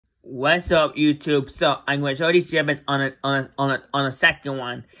What's up, YouTube? So I'm going to show these gibbets on a second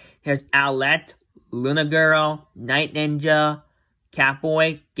one. Here's Owlette, Luna Girl, Night Ninja,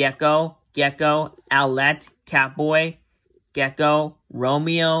 Catboy, Gecko, Owlette, Catboy, Gecko,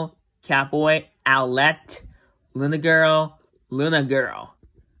 Romeo, Catboy, Owlette, Luna Girl,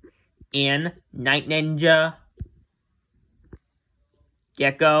 and Night Ninja,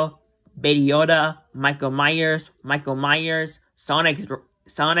 Gecko, Baby Yoda, Michael Myers, Sonic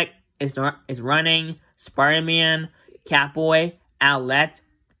is running, Spider-Man, Catboy, Owlette,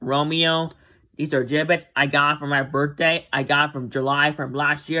 Romeo. These are gibbets I got for my birthday. I got from July from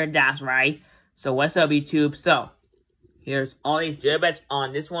last year. That's right. So what's up, YouTube? So here's all these gibbets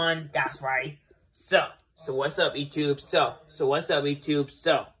on this one. That's right. So what's up, YouTube? So what's up, YouTube?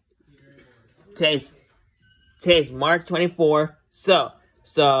 So today's March 24.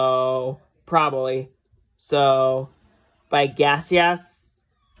 So probably. So by Gaseous.